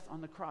real death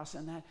on the cross.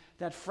 And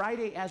that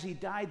Friday as he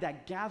died,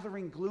 that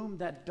gathering gloom,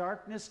 that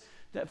darkness,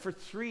 that for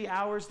 3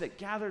 hours that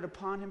gathered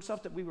upon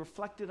himself, that we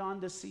reflected on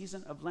this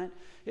season of Lent,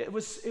 it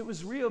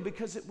was real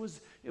because it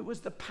was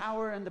the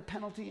power and the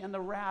penalty and the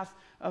wrath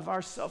of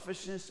our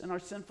selfishness and our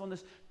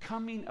sinfulness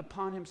coming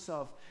upon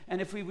himself.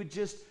 And if we would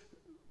just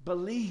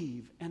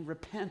believe and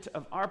repent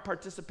of our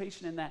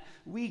participation in that,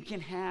 we can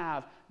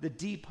have the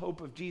deep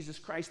hope of Jesus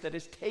Christ that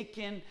has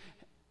taken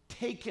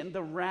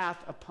the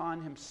wrath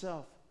upon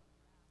himself.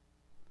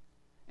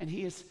 And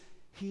he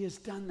has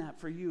done that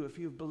for you if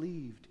you've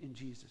believed in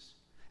Jesus.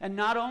 And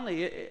not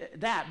only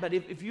that, but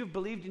if you've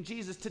believed in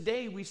Jesus,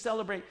 today we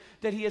celebrate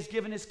that he has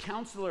given his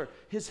counselor,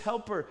 his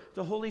helper,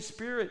 the Holy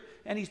Spirit,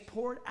 and he's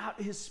poured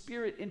out his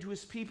Spirit into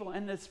his people,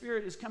 and the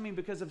Spirit is coming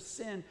because of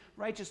sin,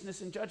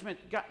 righteousness, and judgment.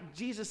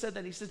 Jesus said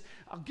that. He says,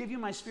 I'll give you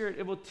my Spirit.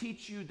 It will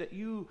teach you that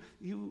you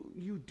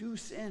do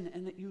sin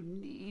and that you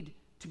need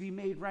to be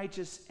made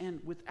righteous, and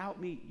without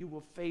me, you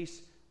will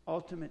face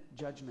ultimate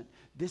judgment.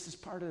 This is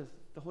part of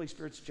the Holy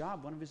Spirit's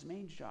job. One of his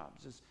main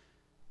jobs is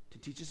to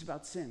teach us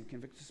about sin,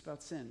 convict us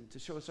about sin, to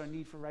show us our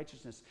need for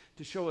righteousness,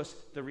 to show us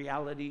the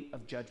reality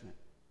of judgment.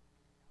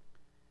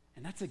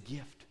 And that's a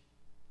gift.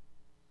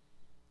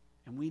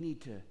 And we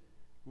need to,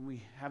 when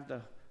we have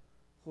the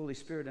Holy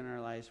Spirit in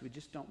our lives, we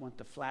just don't want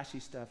the flashy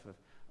stuff of,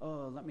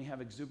 oh, let me have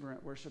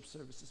exuberant worship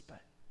services,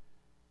 but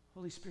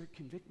Holy Spirit,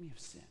 convict me of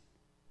sin.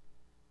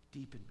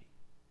 Deepen me.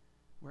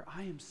 Where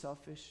I am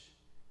selfish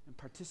and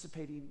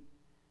participating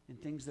in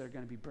things that are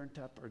going to be burnt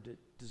up or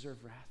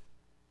deserve wrath,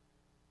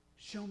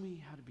 show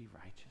me how to be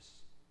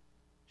righteous.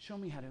 Show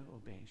me how to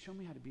obey. Show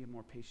me how to be a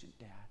more patient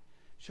dad.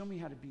 Show me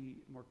how to be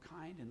more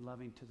kind and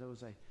loving to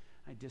those I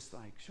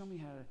dislike. Show me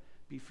how to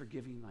be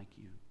forgiving like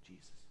you,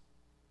 Jesus.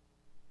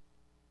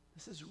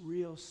 This is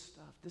real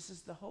stuff. This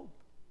is the hope.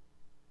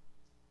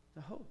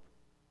 The hope.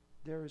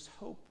 There is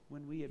hope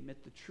when we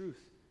admit the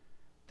truth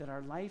that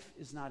our life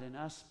is not in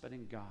us but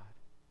in God.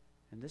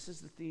 And this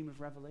is the theme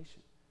of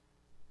Revelation,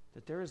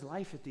 that there is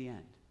life at the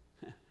end.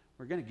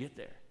 We're going to get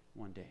there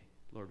one day,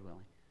 Lord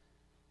willing.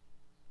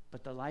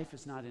 But the life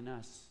is not in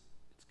us.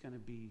 It's going to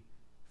be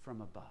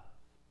from above,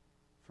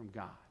 from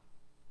God.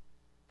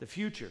 The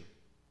future,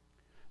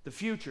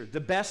 the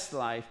best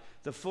life,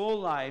 the full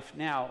life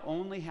now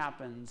only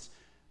happens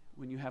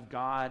when you have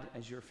God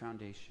as your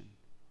foundation.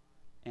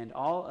 And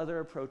all other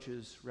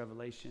approaches,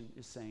 Revelation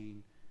is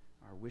saying,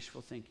 are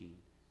wishful thinking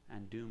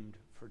and doomed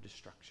for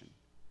destruction.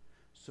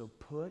 So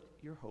put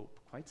your hope,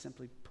 quite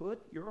simply,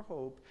 put your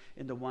hope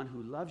in the one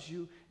who loves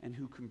you and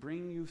who can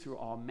bring you through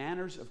all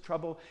manners of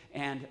trouble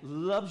and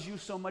loves you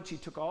so much he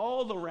took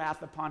all the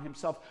wrath upon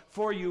himself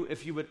for you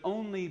if you would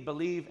only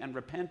believe and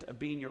repent of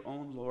being your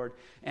own Lord.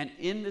 And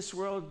in this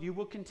world you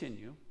will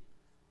continue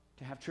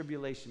to have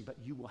tribulation, but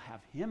you will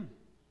have him.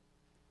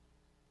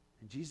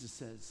 And Jesus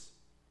says,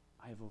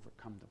 I have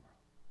overcome the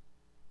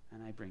world,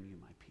 and I bring you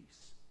my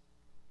peace.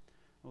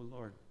 Oh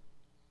Lord,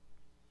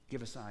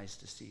 give us eyes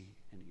to see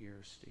and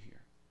ears to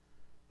hear,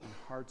 and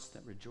hearts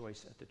that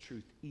rejoice at the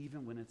truth,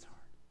 even when it's hard.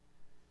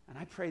 And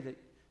I pray that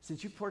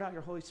since you poured out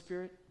your Holy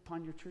Spirit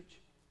upon your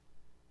church,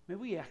 may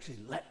we actually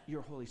let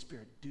your Holy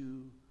Spirit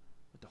do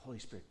what the Holy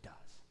Spirit does.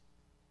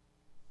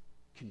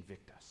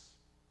 Convict us.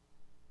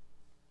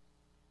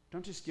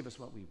 Don't just give us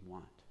what we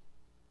want.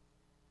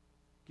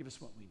 Give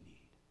us what we need.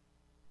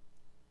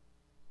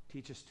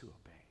 Teach us to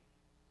obey.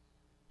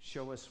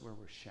 Show us where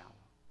we're shallow.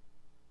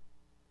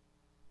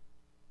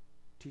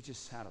 Teach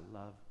us how to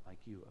love like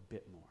you a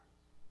bit more.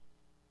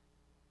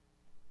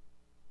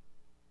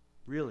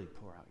 Really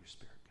pour out your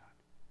Spirit, God.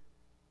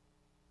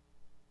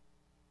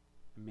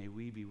 And may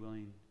we be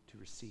willing to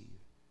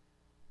receive.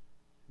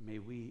 May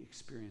we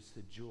experience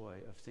the joy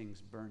of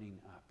things burning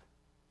up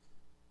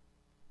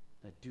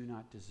that do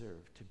not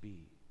deserve to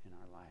be in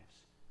our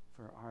lives,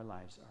 for our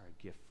lives are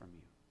a gift from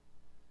you.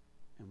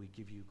 And we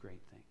give you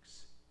great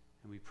thanks.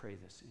 And we pray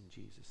this in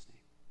Jesus'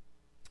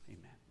 name.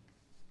 Amen.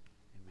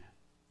 Amen.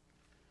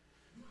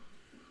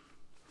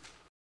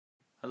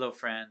 Hello,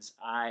 friends.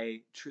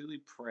 I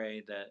truly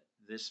pray that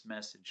this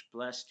message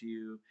blessed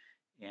you.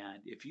 And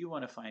if you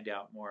want to find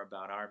out more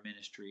about our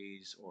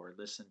ministries or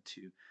listen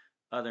to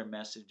other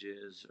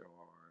messages or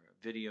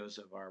videos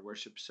of our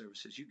worship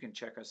services, you can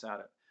check us out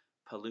at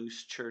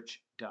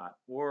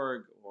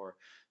palousechurch.org or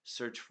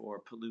search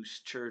for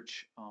Palouse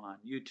Church on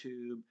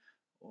YouTube,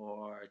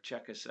 or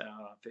check us out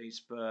on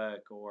Facebook,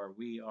 or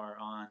we are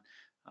on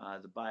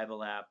the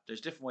Bible app. There's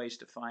different ways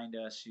to find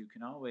us. You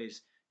can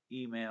always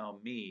email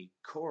me,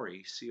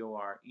 Corey,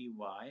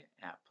 Corey,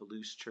 at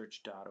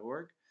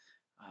palousechurch.org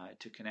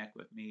to connect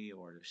with me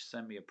or to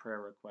send me a prayer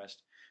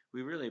request.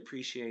 We really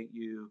appreciate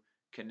you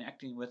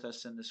connecting with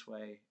us in this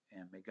way,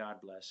 and may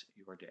God bless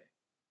your day.